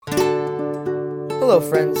Hello,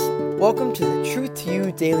 friends. Welcome to the Truth to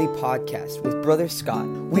You Daily Podcast with Brother Scott.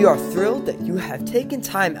 We are thrilled that you have taken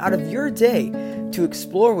time out of your day to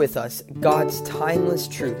explore with us God's timeless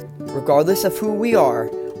truth. Regardless of who we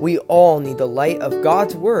are, we all need the light of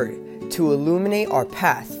God's Word to illuminate our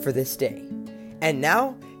path for this day. And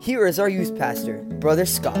now, here is our youth pastor, Brother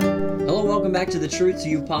Scott. Hello, welcome back to the Truth to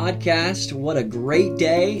You podcast. What a great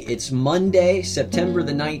day. It's Monday, September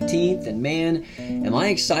the 19th, and man, am I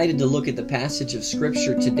excited to look at the passage of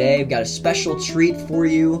Scripture today. I've got a special treat for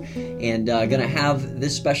you, and going to have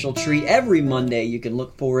this special treat every Monday. You can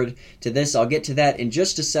look forward to this. I'll get to that in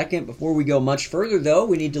just a second. Before we go much further, though,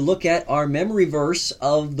 we need to look at our memory verse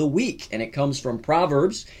of the week, and it comes from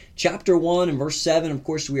Proverbs. Chapter 1 and verse 7, of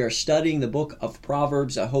course, we are studying the book of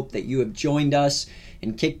Proverbs. I hope that you have joined us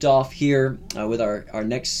and kicked off here with our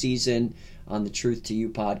next season on the Truth to You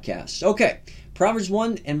podcast. Okay, Proverbs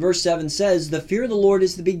 1 and verse 7 says, "The fear of the Lord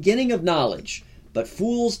is the beginning of knowledge, but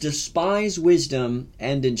fools despise wisdom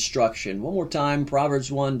and instruction." One more time,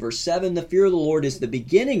 Proverbs 1 verse 7, "The fear of the Lord is the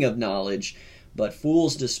beginning of knowledge, but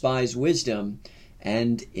fools despise wisdom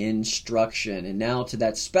and instruction." And now to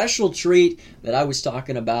that special treat that I was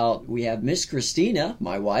talking about. We have Miss Christina,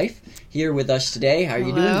 my wife, here with us today. How are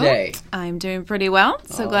you doing today? I'm doing pretty well.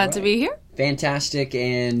 So glad to be here. Fantastic.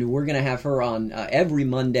 And we're going to have her on every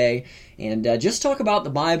Monday and just talk about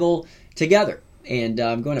the Bible together. And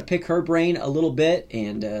I'm going to pick her brain a little bit,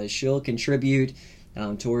 and she'll contribute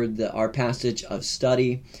toward our passage of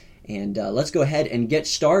study. And let's go ahead and get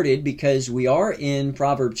started, because we are in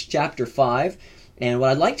Proverbs chapter 5. And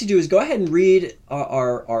what I'd like to do is go ahead and read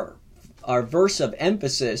our verse of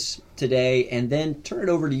emphasis today, and then turn it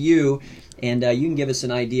over to you, and you can give us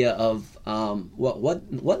an idea of what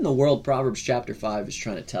in the world Proverbs chapter 5 is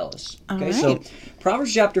trying to tell us. Okay, right. So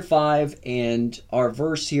Proverbs chapter 5, and our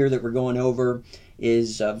verse here that we're going over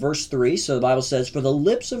is verse 3. So the Bible says, "For the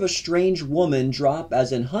lips of a strange woman drop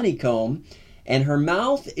as in honeycomb, and her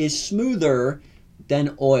mouth is smoother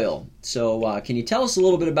than oil." So can you tell us a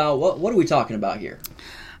little bit about what are we talking about here?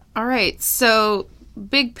 All right. So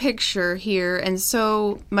big picture here. And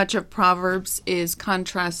so much of Proverbs is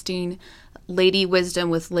contrasting lady wisdom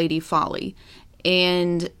with lady folly.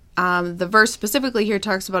 And the verse specifically here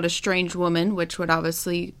talks about a strange woman, which would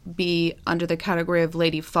obviously be under the category of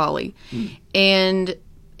lady folly. And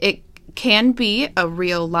it can be a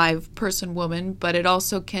real live person woman, but it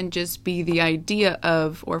also can just be the idea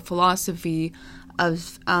of, or philosophy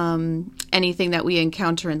of anything that we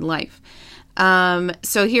encounter in life.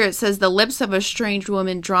 So here it says, "The lips of a strange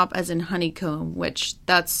woman drop as in honeycomb," which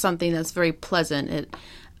that's something that's very pleasant. It,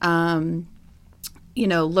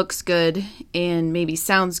 looks good and maybe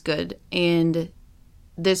sounds good. And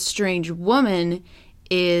this strange woman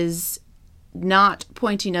is not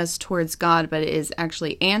pointing us towards God, but it is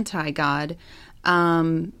actually anti-God.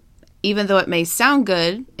 Even though it may sound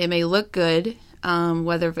good, it may look good,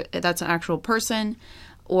 whether that's an actual person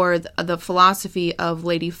or the philosophy of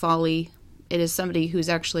Lady Folly, it is somebody who's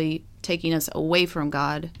actually taking us away from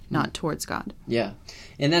God, not towards God. Yeah,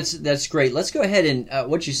 and that's great. Let's go ahead and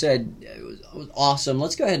what you said was awesome.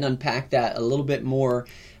 Let's go ahead and unpack that a little bit more,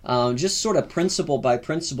 just sort of principle by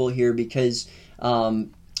principle here, because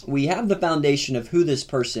we have the foundation of who this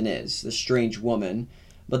person is, the strange woman.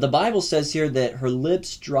 But the Bible says here that her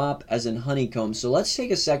lips drop as in honeycomb. So let's take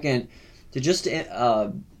a second to just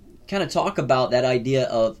kind of talk about that idea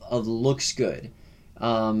of looks good.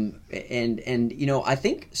 And I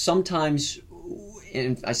think sometimes,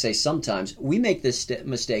 and I say sometimes, we make this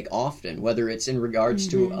mistake often, whether it's in regards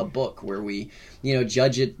to a book where we,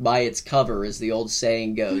 judge it by its cover, as the old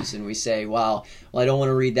saying goes, and we say, well, I don't want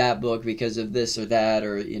to read that book because of this or that,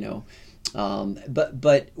 or,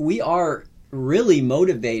 but we are really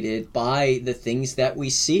motivated by the things that we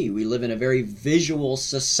see. We live in a very visual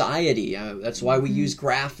society. That's why we use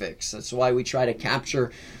graphics. That's why we try to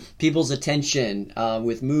capture people's attention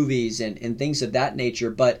with movies and things of that nature.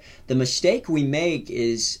 But the mistake we make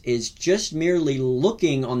is just merely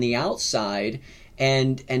looking on the outside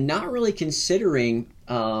and not really considering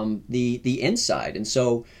the inside. And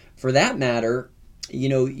so, for that matter,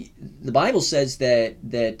 the Bible says that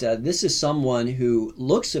this is someone who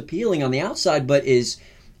looks appealing on the outside, but is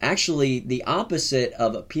actually the opposite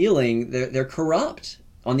of appealing. They're corrupt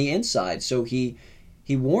on the inside. So he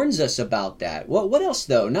warns us about that. What else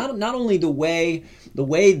though? Not only the way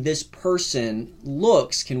this person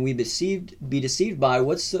looks can we be deceived by.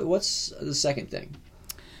 What's the second thing?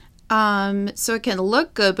 So it can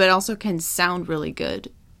look good, but also can sound really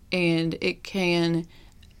good, and it can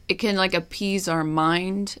like appease our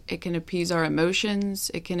mind. It can appease our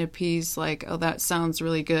emotions. It can appease like, oh, that sounds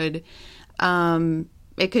really good.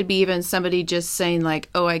 it could be even somebody just saying like,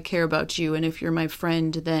 oh, I care about you, and if you're my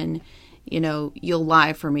friend, then, you'll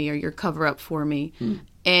lie for me or you'll cover up for me.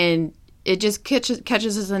 And it just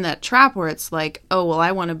catches us in that trap where it's like, oh, well,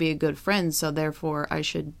 I want to be a good friend, so therefore I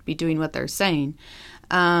should be doing what they're saying.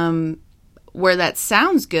 Where that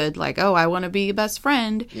sounds good, like, oh, I want to be your best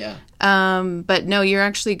friend. Yeah. But no, you're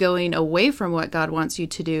actually going away from what God wants you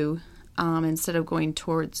to do, instead of going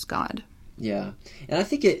towards God. Yeah. And I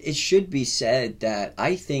think it should be said that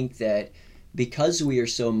I think that because we are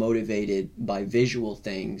so motivated by visual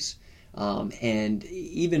things, and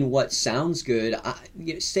even what sounds good,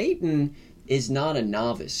 Satan is not a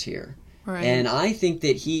novice here. Right. And I think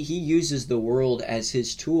that he uses the world as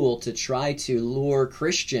his tool to try to lure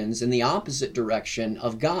Christians in the opposite direction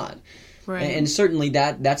of God. Right. And certainly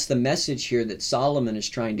that's the message here that Solomon is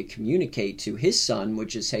trying to communicate to his son,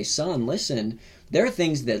 which is, hey, son, listen, there are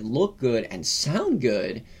things that look good and sound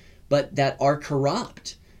good, but that are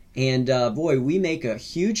corrupt. And boy, we make a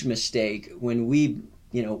huge mistake when we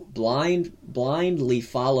blindly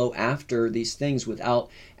follow after these things without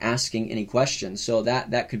asking any questions. So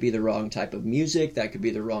that could be the wrong type of music, that could be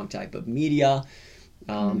the wrong type of media,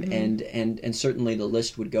 and certainly the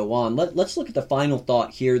list would go on. Let's look at the final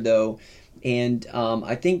thought here, though, and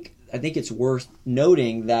I think it's worth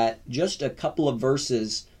noting that just a couple of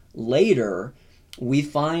verses later, we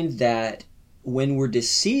find that when we're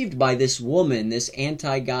deceived by this woman, this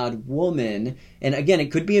anti-God woman, and again,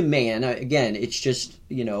 it could be a man. Again, it's just,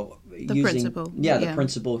 the using principle. the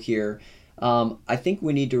principle here. I think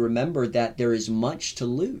we need to remember that there is much to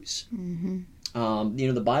lose.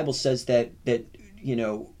 The Bible says that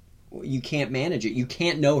you can't manage it. You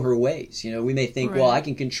can't know her ways. We may think, well, I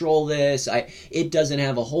can control this. It doesn't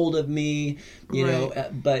have a hold of me.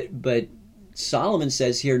 But Solomon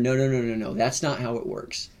says here, no. That's not how it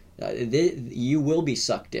works. You will be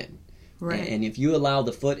sucked in. Right. And if you allow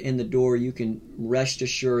the foot in the door, you can rest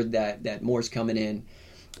assured that more's coming in,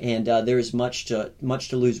 and there's much to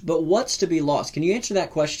lose. But what's to be lost? Can you answer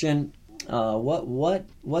that question?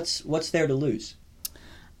 What's there to lose?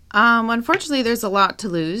 Unfortunately, there's a lot to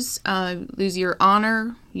lose. Lose your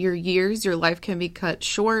honor, your years, your life can be cut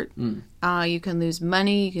short. You can lose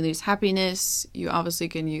money, you can lose happiness. You obviously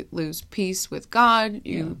can lose peace with God.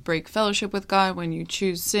 You break fellowship with God when you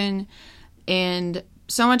choose sin. And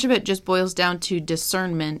so much of it just boils down to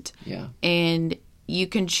discernment. Yeah. And you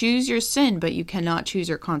can choose your sin, but you cannot choose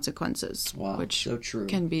your consequences. Wow, which so true.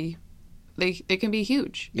 Can be... They can be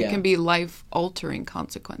huge. Yeah. It can be life-altering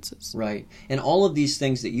consequences. Right. And all of these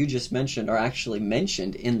things that you just mentioned are actually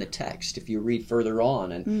mentioned in the text if you read further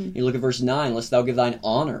on. And you look at verse 9, lest thou give thine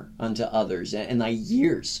honor unto others and thy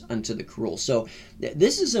years unto the cruel. So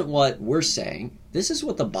this isn't what we're saying. This is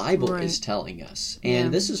what the Bible is telling us.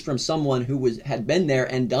 And this is from someone who had been there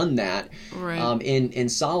and done that in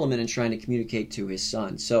Solomon and trying to communicate to his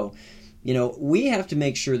son. So we have to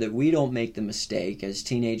make sure that we don't make the mistake as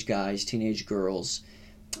teenage guys, teenage girls,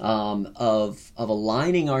 of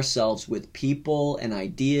aligning ourselves with people and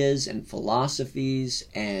ideas and philosophies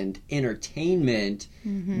and entertainment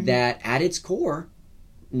that at its core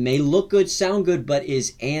may look good, sound good, but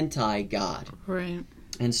is anti-God. Right.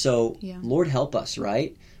 And so, Lord help us,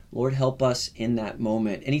 right? Lord help us in that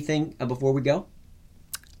moment. Anything before we go?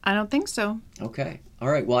 I don't think so. Okay. All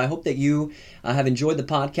right. Well, I hope that you have enjoyed the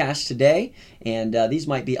podcast today. And these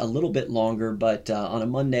might be a little bit longer, but on a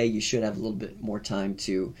Monday, you should have a little bit more time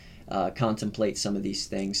to contemplate some of these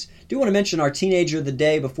things. I do want to mention our teenager of the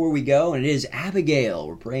day before we go, and it is Abigail.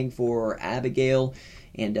 We're praying for Abigail.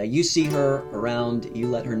 And you see her around, you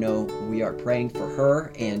let her know we are praying for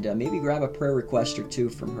her. And maybe grab a prayer request or two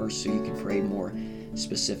from her so you can pray more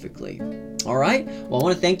specifically. All right. Well, I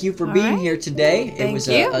want to thank you for being here today. It was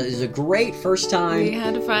a great first time. We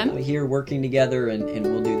had fun here working together, and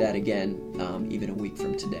we'll do that again even a week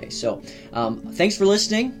from today. So thanks for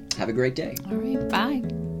listening. Have a great day. All right.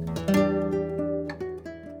 Bye.